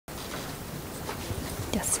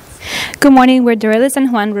Yes. Good morning. We're Dorelis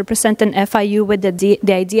and Juan representing FIU with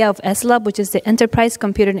the idea of SLAP, which is the Enterprise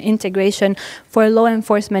Computer Integration for Law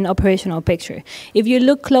Enforcement Operational Picture. If you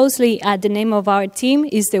look closely at the name of our team,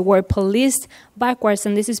 is the word police backwards,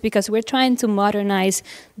 and this is because we're trying to modernize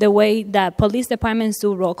the way that police departments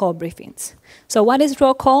do roll call briefings. So what is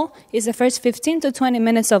roll call? It's the first 15 to 20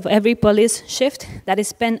 minutes of every police shift that is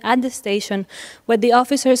spent at the station where the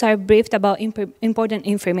officers are briefed about important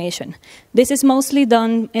information. This is mostly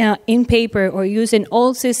done in paper or using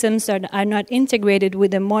old systems that are not integrated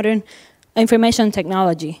with the modern information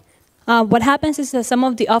technology. What happens is that some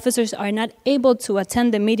of the officers are not able to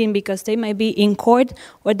attend the meeting because they might be in court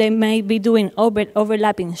or they may be doing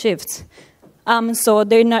overlapping shifts. So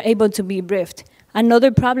they're not able to be briefed.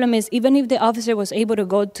 Another problem is even if the officer was able to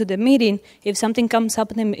go to the meeting, if something comes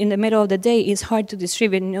up in the middle of the day, it's hard to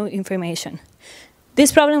distribute new information.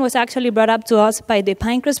 This problem was actually brought up to us by the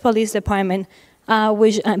Pinecrest Police Department,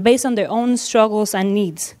 which based on their own struggles and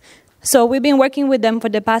needs. So we've been working with them for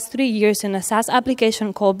the past 3 years in a SaaS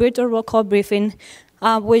application called Virtual Roll Call Briefing,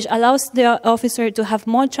 which allows the officer to have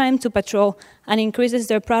more time to patrol and increases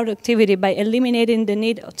their productivity by eliminating the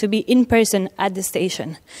need to be in person at the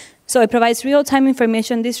station. So it provides real-time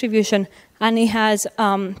information distribution, and it has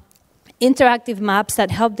interactive maps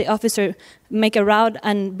that help the officer make a route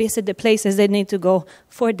and visit the places they need to go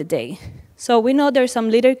for the day. So we know there's some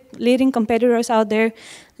leading competitors out there,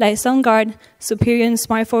 like SunGuard, Superior,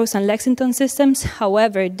 SmartForce, and Lexington Systems.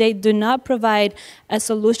 However, they do not provide a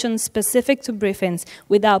solution specific to briefings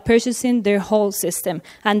without purchasing their whole system,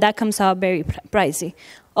 and that comes out very pricey.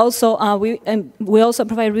 Also, we also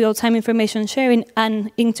provide real-time information sharing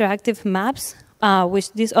and interactive maps,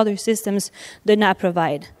 which these other systems do not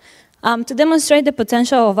provide. To demonstrate the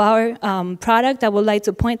potential of our product, I would like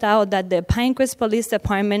to point out that the Pinecrest Police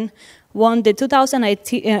Department won the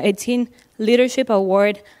 2018 Leadership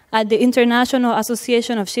Award at the International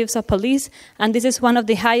Association of Chiefs of Police, and this is one of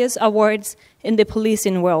the highest awards in the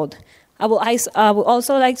policing world. I would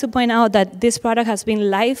also like to point out that this product has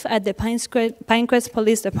been live at the Pinecrest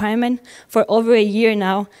Police Department for over a year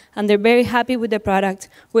now, and they're very happy with the product.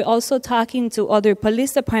 We're also talking to other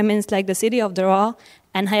police departments like the City of Doral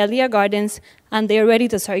and Hialeah Gardens, and they're ready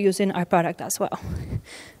to start using our product as well.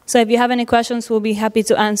 So if you have any questions, we'll be happy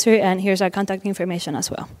to answer, and here's our contact information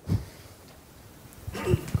as well.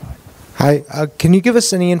 Hi, can you give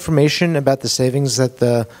us any information about the savings that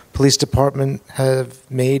the police department have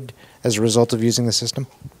made as a result of using the system?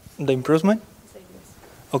 The improvement?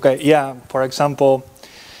 Okay, yeah. For example,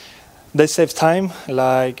 they save time,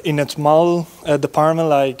 like in a small department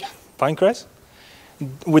like Pinecrest.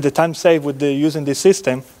 With the time saved with using this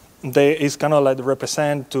system, it's kind of like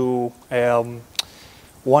represent to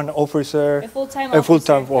one officer, a full-time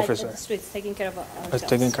officer. At the streets, taking care of ourselves.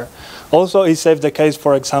 Taking care. Also, it saved the case,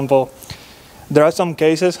 for example, there are some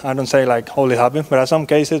cases, I don't say like all it happened, but there are some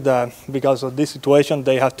cases that because of this situation,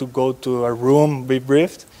 they have to go to a room, be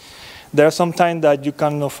briefed. There are some times that you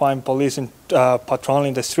cannot find police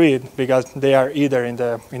patrolling the street because they are either in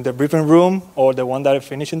the briefing room or the one that is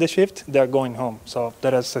finishing the shift, they are going home. So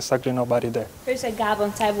there is exactly nobody there. There's a gap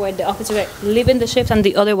on time where the officers are leaving the shift and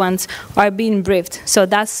the other ones are being briefed. So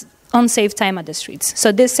that's unsafe time at the streets.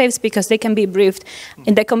 So this saves because they can be briefed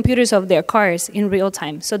in the computers of their cars in real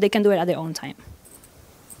time, so they can do it at their own time.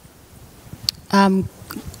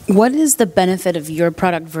 What is the benefit of your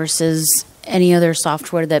product versus any other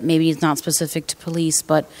software that maybe is not specific to police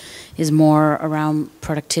but is more around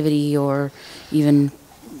productivity or even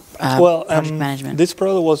project management? This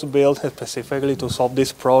product was built specifically to solve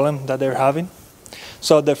this problem that they're having.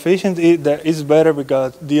 So the efficiency is better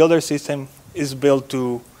because the other system is built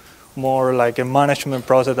to more like a management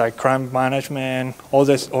process, like crime management, all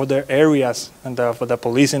these other areas and for the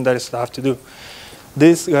policing that is have to do.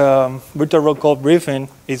 This virtual roll call briefing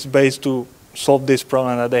is based to solve this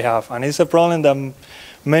problem that they have. And it's a problem that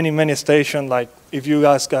many stations, like if you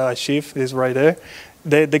ask a chief, is right there,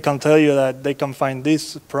 they can tell you that they can find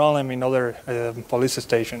this problem in other police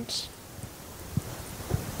stations.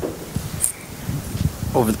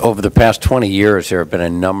 Over the past 20 years, there have been a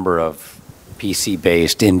number of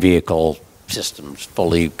PC-based in-vehicle systems,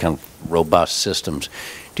 fully kind of robust systems.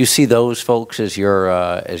 Do you see those folks as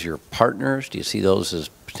your partners? Do you see those as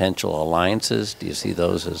potential alliances? Do you see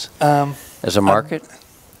those as a market?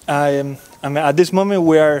 I mean, at this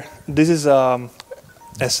moment, this is a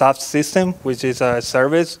SaaS system, which is a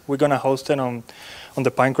service. We're going to host it on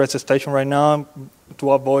the Pinecrest station right now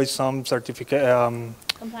to avoid some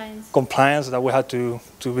compliance that we had to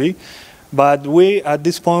be. But at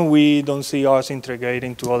this point, we don't see us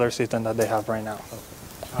integrating to other systems that they have right now.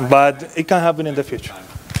 But it can happen in the future.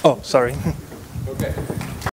 Oh, sorry. Okay.